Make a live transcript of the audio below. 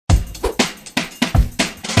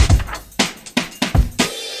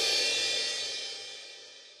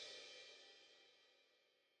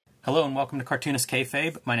Hello and welcome to Cartoonist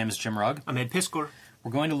Kayfabe. My name is Jim Rugg. I'm Ed Piskor.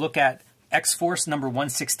 We're going to look at X-Force number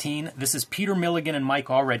 116. This is Peter Milligan and Mike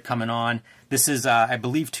Allred coming on. This is, I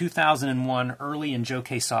believe, 2001, early in Joe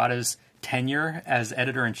Quesada's tenure as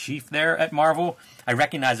editor-in-chief there at Marvel. I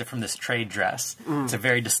recognize it from this trade dress. It's a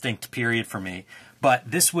very distinct period for me.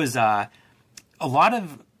 But this was a lot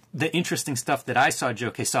of the interesting stuff that I saw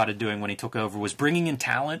Joe Quesada doing when he took over was bringing in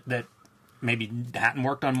talent that maybe hadn't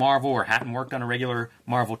worked on Marvel or hadn't worked on a regular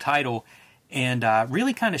Marvel title, and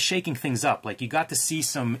really kind of shaking things up. Like, you got to see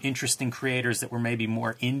some interesting creators that were maybe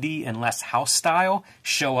more indie and less house style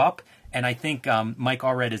show up, and I think Mike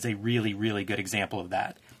Allred is a really, really good example of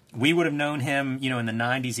that. We would have known him, you know, in the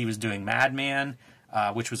 90s. He was doing Madman,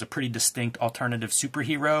 which was a pretty distinct alternative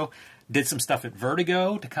superhero. Did some stuff at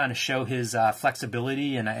Vertigo to kind of show his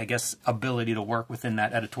flexibility and, I guess, ability to work within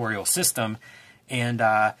that editorial system, and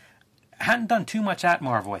hadn't done too much at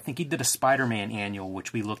Marvel. I think he did a Spider-Man annual,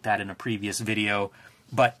 which we looked at in a previous video,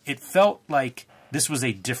 but it felt like this was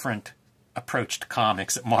a different approach to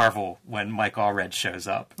comics at Marvel when Mike Allred shows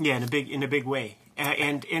up. Yeah, in a big way,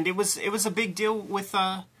 and it was a big deal with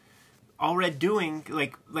Allred doing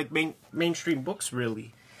like mainstream books,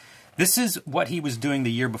 really. This is what he was doing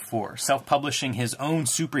the year before, self-publishing his own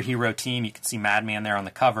superhero team. You can see Madman there on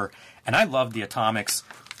the cover, and I loved the Atomics.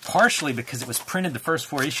 Partially because it was printed the first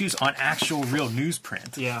 4 issues on actual real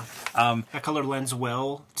newsprint. Yeah. That color lends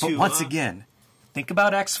well to... But once again, think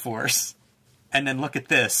about X-Force, and then look at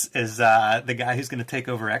this as the guy who's going to take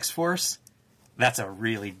over X-Force. That's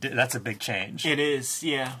a big change. It is,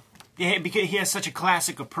 yeah. Yeah, because he has such a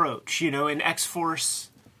classic approach, you know, and X-Force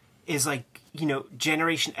is like, you know,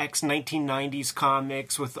 Generation X 1990s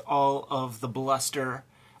comics with all of the bluster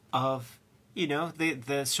of... you know,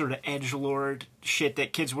 the sort of edgelord shit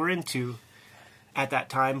that kids were into at that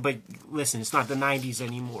time. But listen, it's not the 90s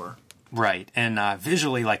anymore. Right. And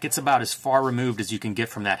visually, like, it's about as far removed as you can get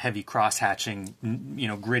from that heavy cross-hatching, you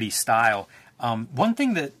know, gritty style. One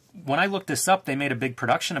thing that, when I looked this up, they made a big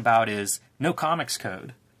production about is no comics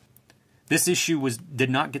code. This issue did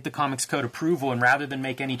not get the comics code approval, and rather than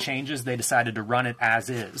make any changes, they decided to run it as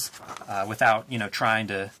is without, you know, trying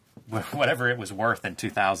to... whatever it was worth in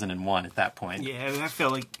 2001 at that point. Yeah, I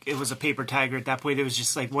felt like it was a paper tiger at that point. It was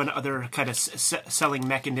just like one other kind of selling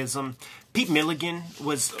mechanism. Pete Milligan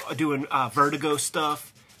was doing Vertigo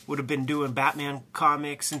stuff, would have been doing Batman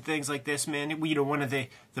comics and things like this, man. You know, one of the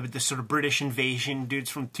sort of British invasion dudes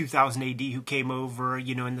from 2000 AD who came over,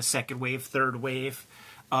 you know, in the second wave, third wave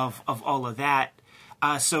of all of that.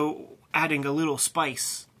 So adding a little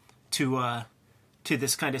spice to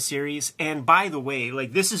this kind of series. And by the way,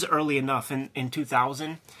 like, this is early enough in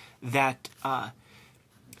 2000 that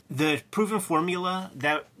the proven formula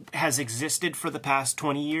that has existed for the past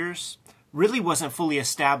 20 years really wasn't fully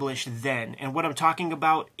established then. And what I'm talking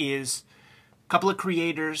about is a couple of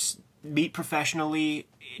creators meet professionally,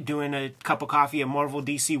 doing a cup of coffee at Marvel,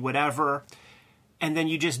 DC, whatever, and then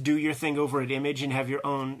you just do your thing over at Image and have your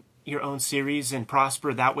own series and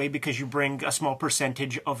prosper that way because you bring a small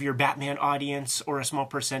percentage of your Batman audience or a small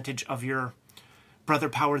percentage of your Brother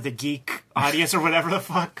Power the Geek audience or whatever the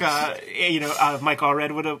fuck Mike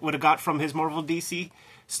Allred would have got from his Marvel DC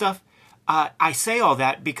stuff. I say all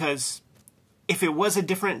that because if it was a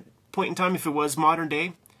different point in time, if it was modern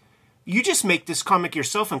day, you just make this comic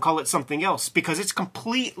yourself and call it something else because it's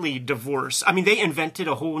completely divorced. I mean, they invented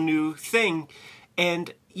a whole new thing,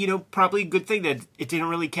 and you know, probably a good thing that it didn't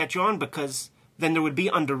really catch on because then there would be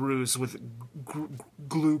Underoos with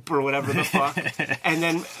Gloop or whatever the fuck. And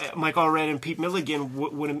then Mike Allred and Pete Milligan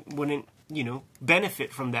wouldn't, you know,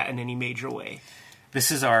 benefit from that in any major way. This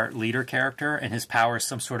is our leader character, and his power is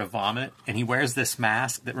some sort of vomit. And he wears this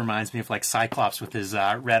mask that reminds me of, like, Cyclops with his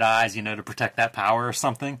red eyes, you know, to protect that power or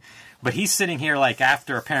something. But he's sitting here, like,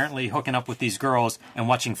 after apparently hooking up with these girls and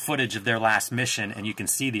watching footage of their last mission, and you can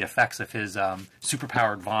see the effects of his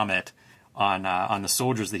superpowered vomit on the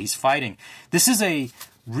soldiers that he's fighting. This is a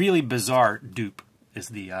really bizarre dupe, is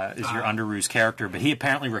your Underoos character, but he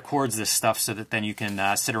apparently records this stuff so that then you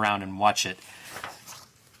can sit around and watch it.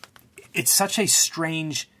 It's such a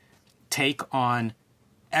strange take on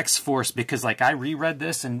X-Force because, like, I reread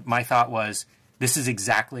this and my thought was, this is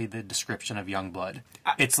exactly the description of Youngblood.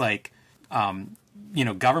 It's like, you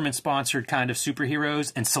know, government-sponsored kind of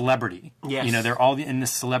superheroes and celebrity. Yes. You know, they're all in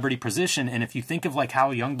this celebrity position, and if you think of, like,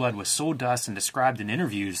 how Youngblood was sold to us and described in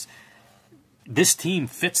interviews, this team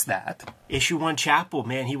fits that. Issue 1 Chapel,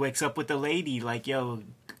 man, he wakes up with the lady, like, yo,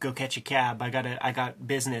 go catch a cab. I got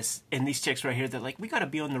business. And these chicks right here, they're like, we got to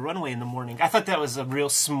be on the runway in the morning. I thought that was a real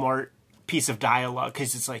smart piece of dialogue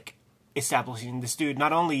because it's like establishing this dude.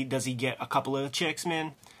 Not only does he get a couple of chicks,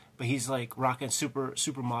 man, but he's like rocking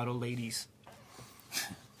supermodel ladies.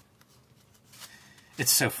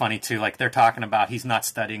 It's so funny too. Like they're talking about he's not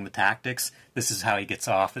studying the tactics. This is how he gets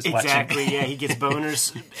off. Is Exactly. Watching. Yeah, he gets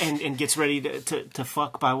boners and gets ready to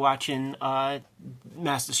fuck by watching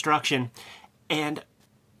Mass Destruction, and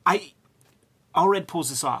Allred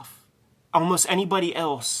pulls this off. Almost anybody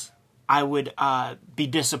else, I would be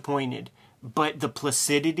disappointed. But the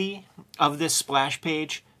placidity of this splash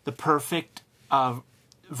page, the perfect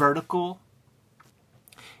vertical,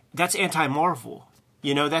 that's anti-Marvel.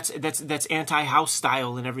 You know, that's anti-house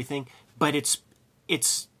style and everything. But it's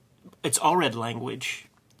Allred language.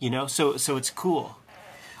 You know, so it's cool.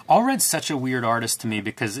 Allred's such a weird artist to me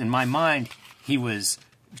because in my mind he was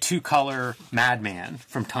two-color Madman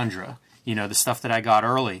from Tundra. You know, the stuff that I got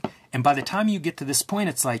early. And by the time you get to this point,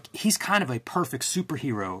 it's like he's kind of a perfect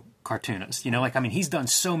superhero cartoonist. You know, like, I mean, he's done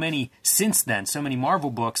so many since then, so many Marvel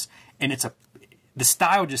books, and the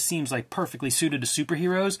style just seems like perfectly suited to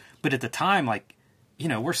superheroes. But at the time, like, you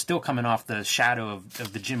know, we're still coming off the shadow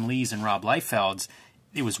of the Jim Lees and Rob Liefelds.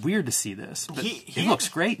 It was weird to see this. But it looks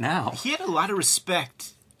great now. He had a lot of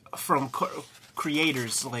respect from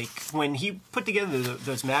creators. Like, when he put together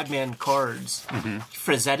those Madman cards,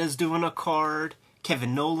 Frazetta's doing a card,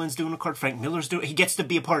 Kevin Nolan's doing a card, Frank Miller's doing. He gets to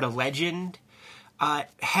be a part of Legend.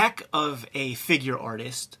 Heck of a figure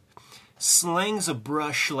artist. Slangs a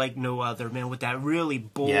brush like no other, man, with that really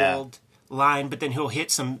bold line, but then he'll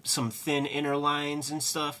hit some thin inner lines and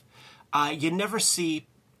stuff. You never see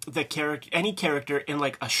any character in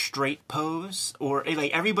like a straight pose, or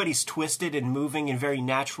like everybody's twisted and moving in very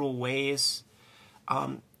natural ways.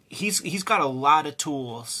 He's got a lot of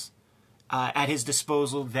tools at his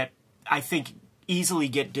disposal that I think easily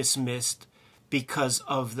get dismissed because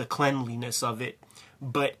of the cleanliness of it,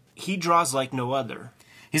 but he draws like no other.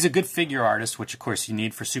 He's a good figure artist, which of course you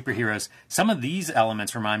need for superheroes. Some of these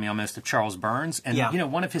elements remind me almost of Charles Burns, and you know,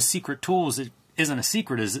 one of his secret tools isn't a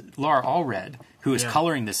secret is Laura Allred, who is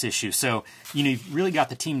coloring this issue. So, you know, you've really got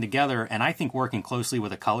the team together, and I think working closely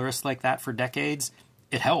with a colorist like that for decades,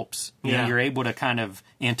 it helps. You know, you're able to kind of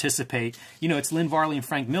anticipate, you know, it's Lynn Varley and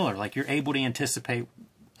Frank Miller. Like, you're able to anticipate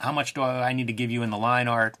how much do I need to give you in the line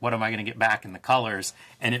art? What am I going to get back in the colors?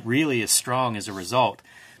 And it really is strong as a result.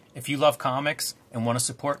 If you love comics and want to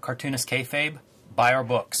support Cartoonist Kayfabe, buy our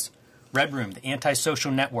books. Red Room, the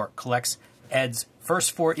antisocial network, collects Ed's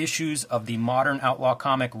first 4 issues of the modern outlaw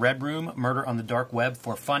comic Red Room, Murder on the Dark Web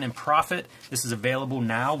for Fun and Profit. This is available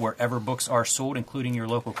now wherever books are sold, including your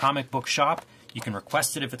local comic book shop. You can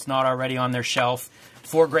request it if it's not already on their shelf.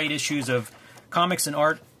 4 great issues of comics and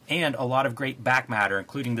art, and a lot of great back matter,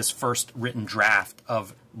 including this first written draft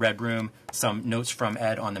of Red Room, some notes from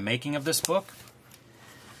Ed on the making of this book.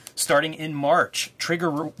 Starting in March,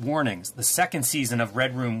 trigger warnings. The second season of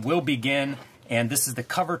Red Room will begin, and this is the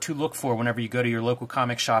cover to look for whenever you go to your local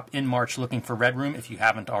comic shop in March looking for Red Room. If you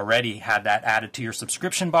haven't already had that added to your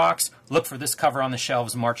subscription box, look for this cover on the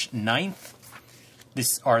shelves March 9th.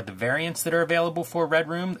 These are the variants that are available for Red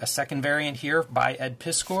Room. A second variant here by Ed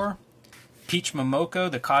Piskor. Peach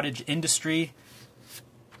Momoko, the Cottage Industry,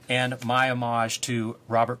 and my homage to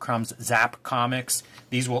Robert Crumb's Zap Comics.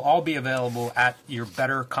 These will all be available at your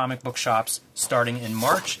better comic book shops starting in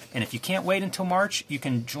March. And if you can't wait until March, you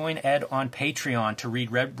can join Ed on Patreon to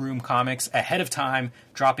read Red Room comics ahead of time,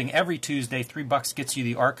 dropping every Tuesday. $3 gets you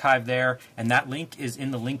the archive there, and that link is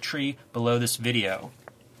in the link tree below this video.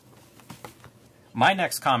 My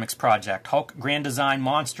next comics project, Hulk Grand Design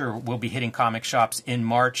Monster, will be hitting comic shops in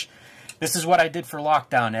March. This is what I did for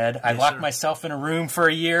lockdown, Ed. I locked myself in a room for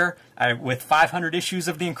a year with 500 issues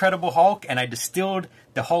of The Incredible Hulk, and I distilled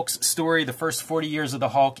the Hulk's story, the first 40 years of the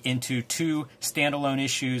Hulk, into 2 standalone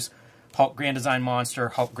issues, Hulk Grand Design Monster,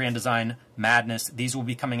 Hulk Grand Design Madness. These will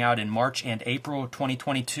be coming out in March and April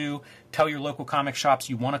 2022. Tell your local comic shops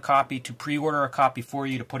you want a copy to pre-order a copy for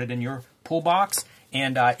you to put it in your pull box.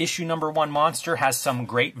 And issue number 1 Monster has some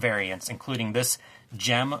great variants, including this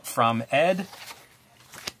gem from Ed,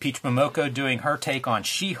 Peach Momoko doing her take on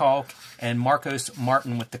She-Hulk, and Marcos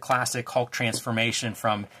Martin with the classic Hulk transformation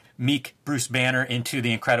from meek Bruce Banner into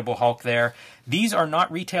the Incredible Hulk there. These are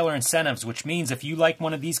not retailer incentives, which means if you like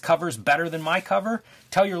one of these covers better than my cover,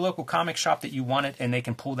 tell your local comic shop that you want it, and they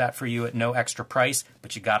can pull that for you at no extra price,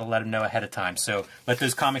 but you got to let them know ahead of time. So let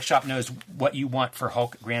those comic shop knows what you want for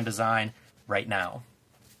Hulk Grand Design right now.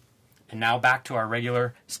 And now back to our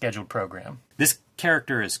regular scheduled program. This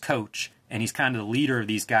character is Coach, and he's kind of the leader of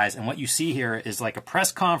these guys. And what you see here is like a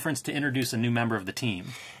press conference to introduce a new member of the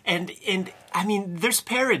team. And I mean, there's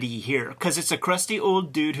parody here because it's a crusty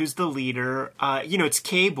old dude who's the leader. You know, it's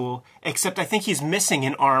Cable, except I think he's missing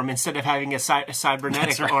an arm instead of having a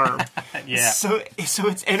cybernetic arm. Yeah. So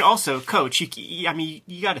it's, and also Coach. I mean,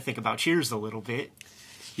 you got to think about Cheers a little bit.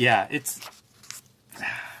 Yeah, it's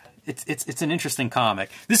an interesting comic.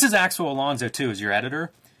 This is Axel Alonso too, as your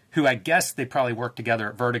editor, who I guess they probably worked together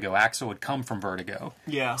at Vertigo. Axel would come from Vertigo.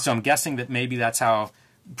 Yeah. So I'm guessing that maybe that's how,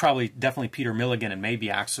 probably definitely Peter Milligan and maybe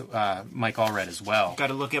Axel, Mike Allred as well. Got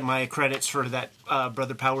to look at my credits for that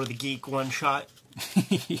Brother Power the Geek one-shot.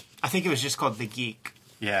 I think it was just called The Geek.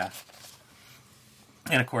 Yeah.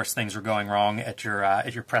 And of course things were going wrong at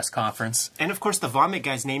your press conference. And of course the Vomit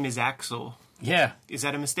guy's name is Axel. Yeah. Is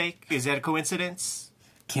that a mistake? Is that a coincidence?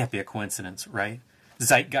 Can't be a coincidence, right?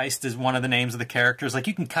 Zeitgeist is one of the names of the characters. Like,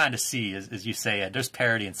 you can kind of see, as you say, there's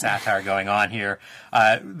parody and satire going on here.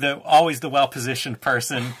 Always the well-positioned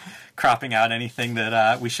person cropping out anything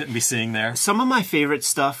that we shouldn't be seeing there. Some of my favorite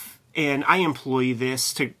stuff, and I employ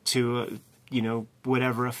this to you know,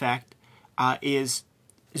 whatever effect, is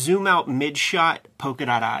zoom out mid-shot, polka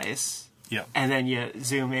dot eyes. Yeah. And then you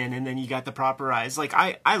zoom in, and then you got the proper eyes. Like,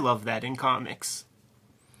 I love that in comics.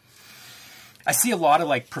 I see a lot of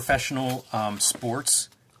like professional sports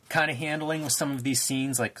kind of handling with some of these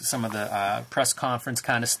scenes, like some of the press conference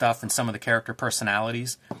kind of stuff and some of the character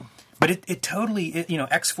personalities. But it totally, you know,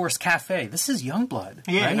 X-Force Cafe. This is Youngblood.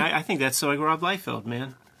 Yeah, right? and I think that's so like Rob Liefeld,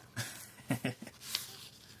 man.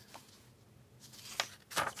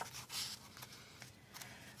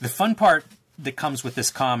 The fun part that comes with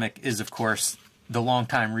this comic is, of course, the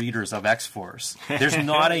longtime readers of X-Force. There's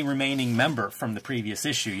not a remaining member from the previous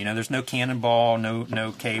issue. You know, there's no Cannonball,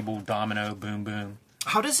 no Cable, Domino, Boom Boom.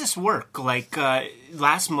 How does this work? Like,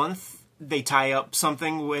 last month, they tie up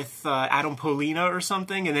something with Adam Polina or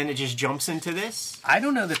something, and then it just jumps into this? I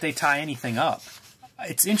don't know that they tie anything up.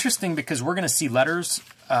 It's interesting because we're going to see letters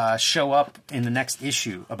show up in the next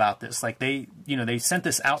issue about this. Like, they sent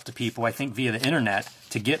this out to people, I think, via the internet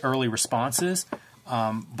to get early responses.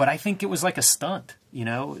 But I think it was like a stunt, you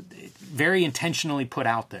know, very intentionally put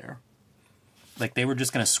out there. Like they were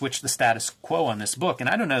just going to switch the status quo on this book. And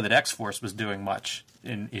I don't know that X-Force was doing much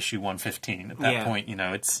in issue 115 at that point. You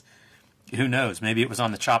know, who knows? Maybe it was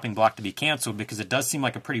on the chopping block to be canceled because it does seem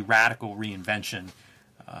like a pretty radical reinvention.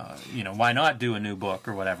 You know, why not do a new book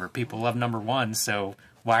or whatever? People love #1, so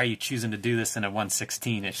why are you choosing to do this in a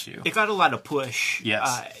 116 issue? It got a lot of push.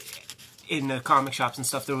 Yes. In the comic shops and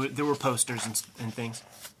stuff, there were posters and things.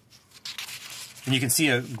 And you can see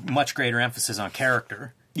a much greater emphasis on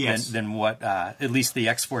character than what, at least the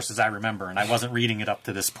X-Force as I remember. And I wasn't reading it up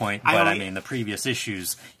to this point, but I mean, the previous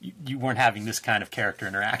issues, you weren't having this kind of character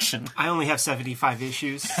interaction. I only have 75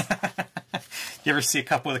 issues. You ever see a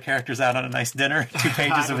couple of the characters out on a nice dinner? 2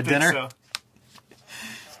 pages of a dinner? So.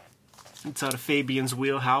 It's out of Fabian's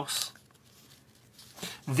wheelhouse.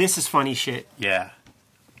 This is funny shit. Yeah.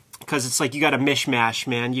 Because it's like you got a mishmash,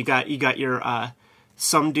 man. You got your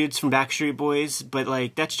some dudes from Backstreet Boys, but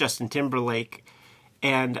like that's Justin Timberlake,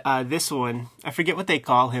 and this one I forget what they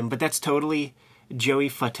call him, but that's totally Joey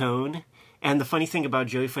Fatone. And the funny thing about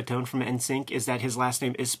Joey Fatone from NSYNC is that his last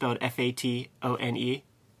name is spelled Fatone,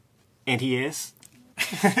 and he is.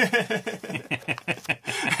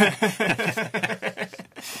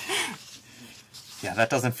 Yeah, that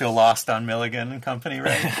doesn't feel lost on Milligan and company,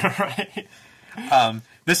 right? Right.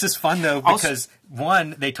 This is fun, though, because,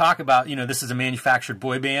 one, they talk about, you know, this is a manufactured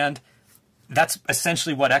boy band. That's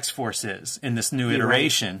essentially what X-Force is in this new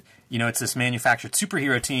iteration. Right. You know, it's this manufactured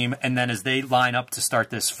superhero team, and then as they line up to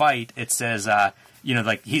start this fight, it says, you know,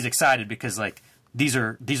 like, he's excited because, like, these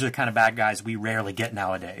are the kind of bad guys we rarely get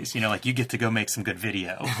nowadays. You know, like, you get to go make some good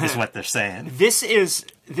video, is what they're saying. This is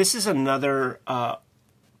another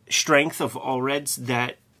strength of Allred's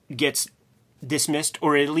that gets dismissed,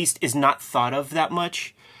 or at least is not thought of that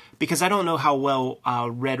much, because I don't know how well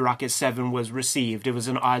Red Rocket 7 was received. It was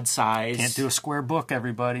an odd size. Can't do a square book,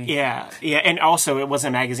 everybody. Yeah, and also it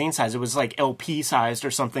wasn't magazine size. It was like LP sized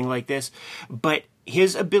or something like this. But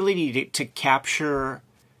his ability to capture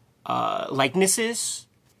likenesses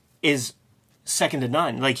is second to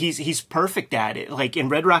none. Like he's perfect at it. Like in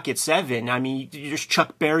Red Rocket 7, I mean, there's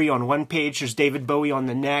Chuck Berry on one page, there's David Bowie on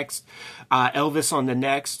the next, Elvis on the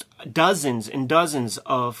next, dozens and dozens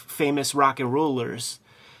of famous rock and rollers,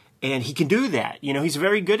 and he can do that. You know, he's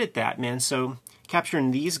very good at that, man. So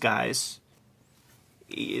capturing these guys,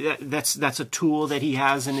 that's a tool that he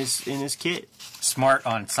has in his kit. Smart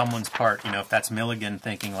on someone's part, you know, if that's Milligan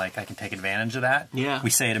thinking, like, I can take advantage of that. Yeah. We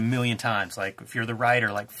say it a million times, like, if you're the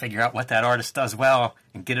writer, like, figure out what that artist does well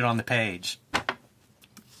and get it on the page.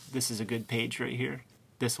 This is a good page right here.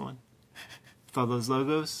 This one. With all those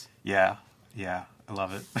logos. Yeah, yeah, I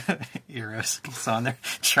love it. Eros gets on there.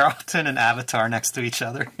 Charlton and Avatar next to each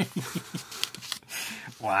other.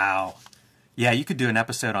 Wow. Yeah, you could do an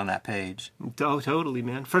episode on that page. Oh, totally,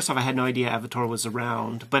 man. First off, I had no idea Avatar was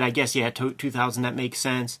around, but I guess, yeah, 2000, that makes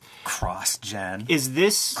sense. CrossGen. Is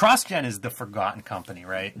this... CrossGen is the forgotten company,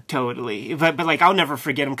 right? Totally. But like, I'll never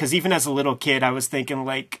forget them, because even as a little kid, I was thinking,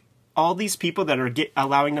 like, all these people that are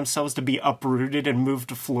allowing themselves to be uprooted and moved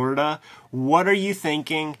to Florida, what are you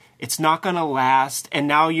thinking? It's not going to last, and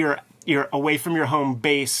now you're away from your home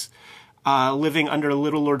base, living under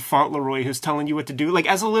Little Lord Fauntleroy, who's telling you what to do. Like,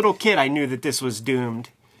 as a little kid, I knew that this was doomed.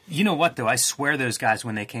 You know what, though? I swear those guys,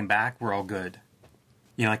 when they came back, were all good.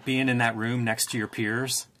 You know, like being in that room next to your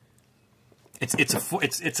peers.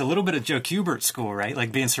 It's a little bit of Joe Kubert school, right?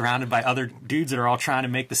 Like being surrounded by other dudes that are all trying to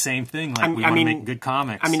make the same thing. Like, we want to make good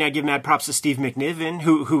comics. I mean, I give mad props to Steve McNiven,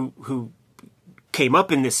 who came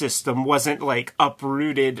up in this system, wasn't like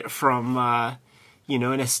uprooted from... you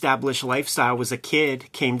know, an established lifestyle, was a kid,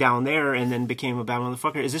 came down there, and then became a bad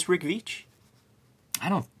motherfucker. Is this Rick Veitch? I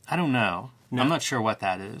don't know. No. I'm not sure what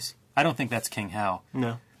that is. I don't think that's King Hell.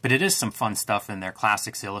 No. But it is some fun stuff in there.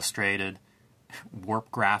 Classics Illustrated, Warp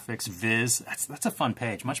Graphics, Viz. That's a fun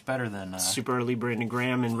page. Much better than... Super early Brandon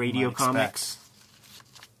Graham and Radio Comics.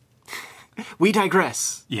 We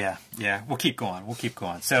digress. Yeah. We'll keep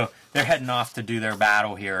going. So they're heading off to do their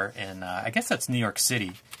battle here in, I guess that's New York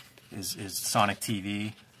City. Is Sonic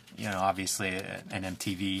TV, you know, obviously an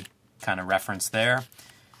MTV kind of reference there.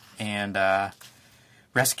 And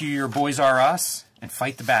rescue your boys are us and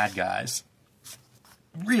fight the bad guys.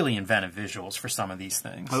 Really inventive visuals for some of these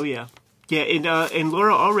things. Oh, yeah. Yeah, and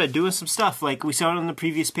Laura Allred doing some stuff. Like, we saw it on the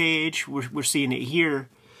previous page. We're seeing it here,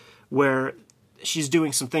 where she's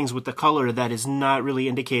doing some things with the color that is not really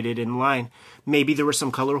indicated in line. Maybe there were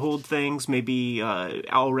some color hold things. Maybe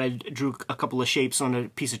Allred drew a couple of shapes on a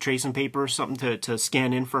piece of tracing paper or something to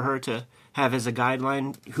scan in for her to have as a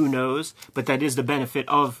guideline. Who knows? But that is the benefit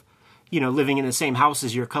of, you know, living in the same house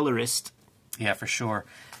as your colorist. Yeah, for sure.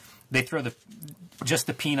 They throw just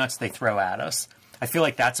the peanuts they throw at us. I feel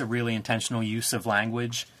like that's a really intentional use of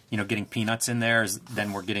language. You know, getting peanuts in there,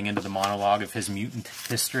 then we're getting into the monologue of his mutant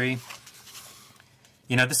history.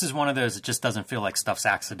 You know, this is one of those that just doesn't feel like stuff's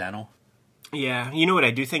accidental. Yeah, you know what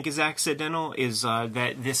I do think is accidental is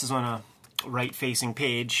that this is on a right-facing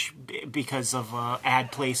page because of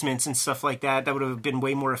ad placements and stuff like that. That would have been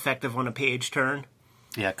way more effective on a page turn.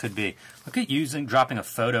 Yeah, it could be. Look at dropping a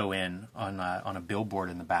photo in on a billboard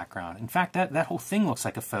in the background. In fact, that whole thing looks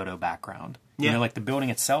like a photo background. Yeah. You know, like the building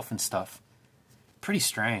itself and stuff. Pretty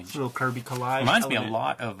strange. A little Kirby collage. Reminds me a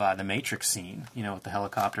lot of the Matrix scene, you know, with the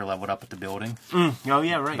helicopter leveled up at the building. Oh,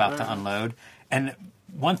 yeah, right. About to unload. And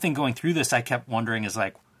one thing going through this I kept wondering is,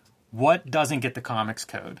 like, what doesn't get the comics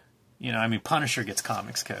code? You know, I mean, Punisher gets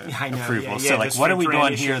comics code approval. So, like, what are we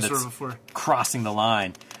doing here that's crossing the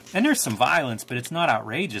line? And there's some violence, but it's not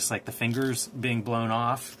outrageous, like the fingers being blown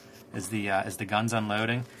off as the gun's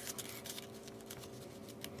unloading.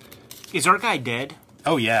 Is our guy dead?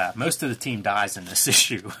 Oh, yeah. Most of the team dies in this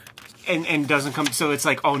issue. And doesn't come... So it's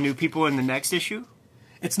like all new people in the next issue?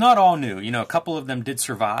 It's not all new. You know, a couple of them did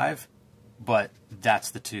survive, but that's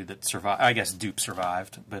the two that survived. I guess Dupe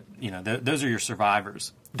survived, but, you know, those are your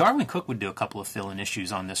survivors. Darwin Cook would do a couple of fill-in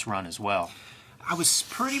issues on this run as well. I was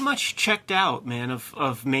pretty much checked out, man,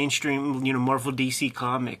 of mainstream, you know, Marvel DC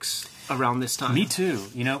comics around this time. Me too.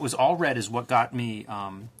 You know, it was Allred is what got me,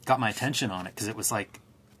 got my attention on it, because it was, like,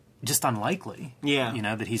 just unlikely. Yeah. You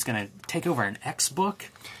know, that he's going to take over an X book.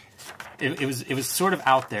 It was sort of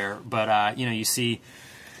out there, but, you know, you see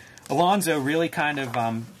Alonzo really kind of,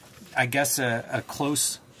 I guess, a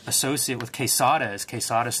close associate with Quesada as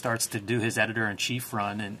Quesada starts to do his editor-in-chief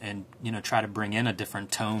run and you know, try to bring in a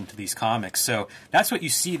different tone to these comics. So that's what you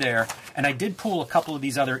see there. And I did pull a couple of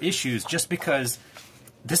these other issues just because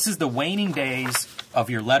this is the waning days of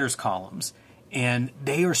your letters columns. And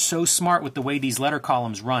they are so smart with the way these letter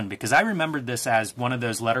columns run, because I remembered this as one of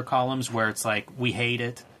those letter columns where it's like, we hate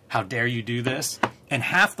it, how dare you do this? And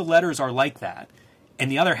half the letters are like that. And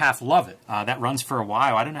the other half love it. That runs for a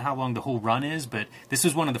while. I don't know how long the whole run is, but this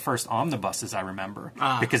was one of the first omnibuses I remember.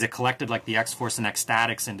 Because it collected like the X-Force and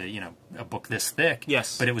X-Statics into, you know, a book this thick.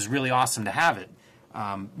 Yes. But it was really awesome to have it.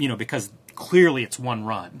 You know, because clearly it's one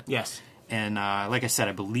run. Yes. And like I said,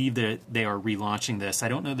 I believe that they are relaunching this. I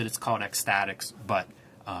don't know that it's called X-Statics, but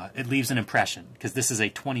it leaves an impression, because this is a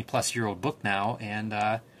 20-plus-year-old book now, and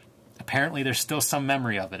apparently there's still some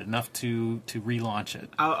memory of it, enough to relaunch it.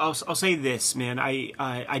 I'll say this, man.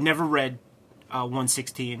 I never read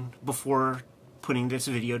 116 before putting this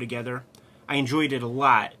video together. I enjoyed it a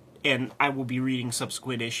lot, and I will be reading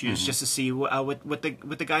subsequent issues just to see what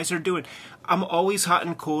the guys are doing. I'm always hot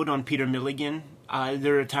and cold on Peter Milligan.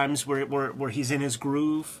 There are times where he's in his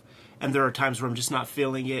groove, and there are times where I'm just not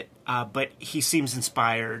feeling it. But he seems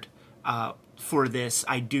inspired for this.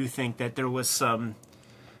 I do think that there was some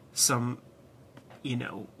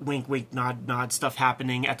wink, wink, nod, nod stuff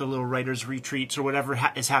happening at the little writers' retreats or whatever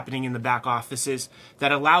is happening in the back offices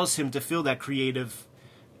that allows him to feel that creative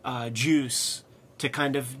juice to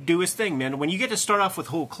kind of do his thing, man. When you get to start off with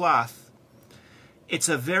whole cloth, it's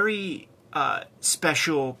a very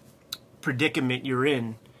special predicament you're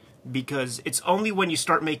in, because it's only when you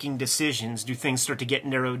start making decisions do things start to get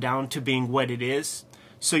narrowed down to being what it is.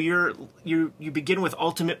 So you begin with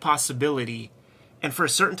ultimate possibility, and for a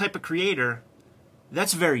certain type of creator,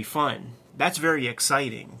 that's very fun. That's very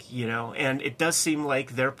exciting, and it does seem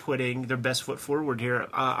like they're putting their best foot forward here.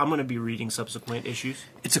 I'm going to be reading subsequent issues.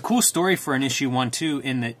 It's a cool story for an issue 1, too,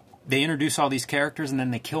 in that they introduce all these characters and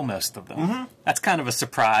then they kill most of them. That's kind of a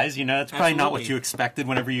surprise, It's probably not what you expected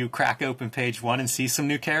whenever you crack open page 1 and see some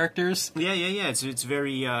new characters. Yeah. It's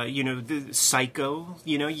very, the Psycho,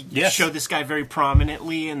 you show this guy very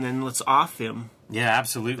prominently and then let's off him. Yeah,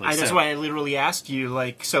 absolutely. That's why I literally asked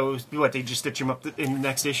you, so what, they just stitch him up in the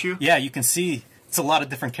next issue? Yeah, you can see it's a lot of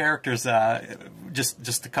different characters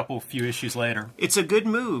just a few issues later. It's a good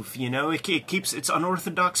move, It keeps it's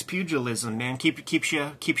unorthodox pugilism, man. Keeps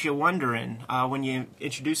you wondering when you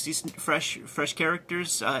introduce these fresh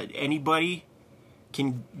characters. Anybody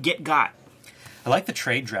can get got. I like the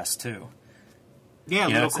trade dress too. Yeah,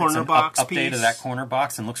 little corner box update piece. Of that corner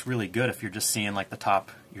box, and looks really good if you're just seeing like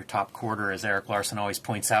your top quarter, as Eric Larson always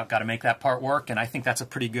points out. Got to make that part work, and I think that's a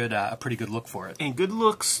pretty good look for it. And good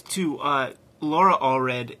looks to Laura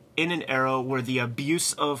Allred in an era where the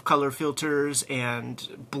abuse of color filters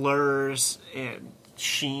and blurs and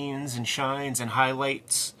sheens and shines and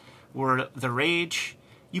highlights were the rage.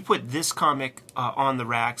 You put this comic on the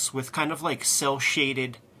racks with kind of like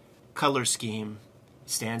cel-shaded color scheme.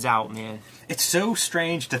 Stands out, man. It's so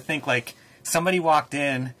strange to think like somebody walked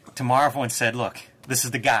in to Marvel and said, look, this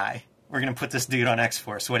is the guy. We're going to put this dude on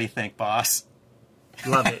X-Force. What do you think, boss?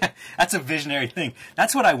 Love it. That's a visionary thing.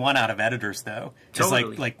 That's what I want out of editors, though. Totally.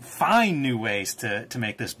 Just like find new ways to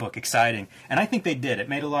make this book exciting. And I think they did. It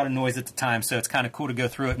made a lot of noise at the time, so it's kind of cool to go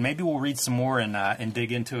through it. Maybe we'll read some more and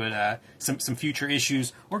dig into it, some future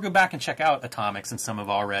issues, or go back and check out Atomics and some of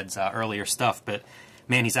Allred's earlier stuff. But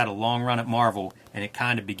man, he's had a long run at Marvel, and it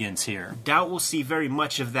kind of begins here. Doubt we'll see very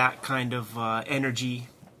much of that kind of energy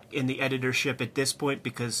in the editorship at this point,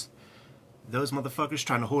 because those motherfuckers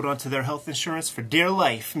trying to hold on to their health insurance for dear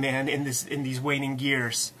life, man, in these waning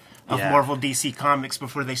years of Marvel DC Comics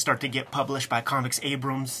before they start to get published by Comics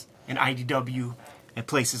Abrams and IDW and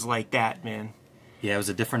places like that, man. Yeah, it was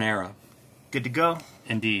a different era. Good to go?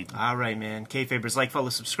 Indeed. All right, man. Kayfabers, like, follow,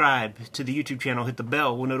 subscribe to the YouTube channel. Hit the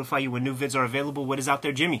bell. We'll notify you when new vids are available. What is out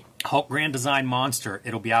there, Jimmy? Hulk Grand Design Monster.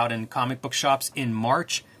 It'll be out in comic book shops in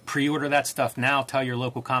March. Pre-order that stuff now. Tell your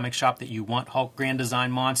local comic shop that you want Hulk Grand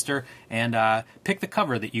Design Monster, and pick the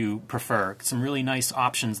cover that you prefer. Some really nice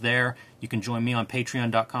options there. You can join me on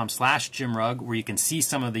patreon.com/JimRugg, where you can see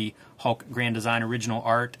some of the Hulk Grand Design original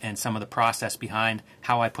art and some of the process behind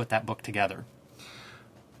how I put that book together.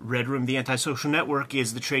 Red Room, the Antisocial Network,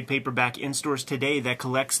 is the trade paperback in stores today that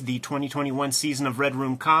collects the 2021 season of Red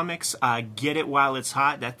Room Comics. Get it while it's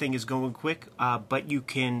hot. That thing is going quick. But you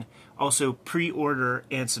can also pre-order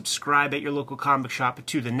and subscribe at your local comic shop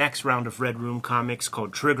to the next round of Red Room Comics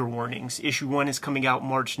called Trigger Warnings. Issue 1 is coming out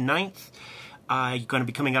March 9th. You're going to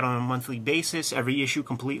be coming out on a monthly basis. Every issue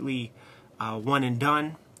completely one and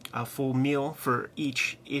done. A full meal for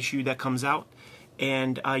each issue that comes out.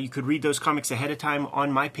 And you could read those comics ahead of time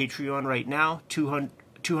on my Patreon right now.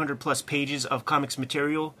 200 plus pages of comics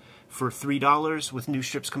material for $3 with new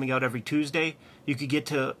strips coming out every Tuesday. You could get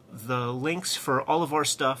to the links for all of our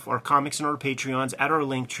stuff, our comics and our Patreons at our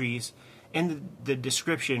link trees and the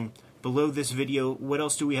description below this video. What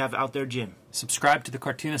else do we have out there, Jim? Subscribe to the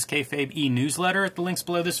Cartoonist Kayfabe e-newsletter at the links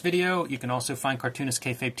below this video. You can also find Cartoonist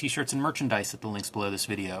Kayfabe t-shirts and merchandise at the links below this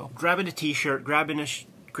video. Grabbing a t-shirt, grabbing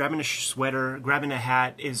a sweater, grabbing a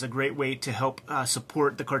hat is a great way to help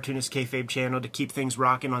support the Cartoonist Kayfabe channel to keep things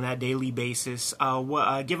rocking on that daily basis.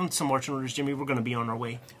 Give them some marching orders, Jimmy. We're going to be on our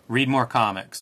way. Read more comics.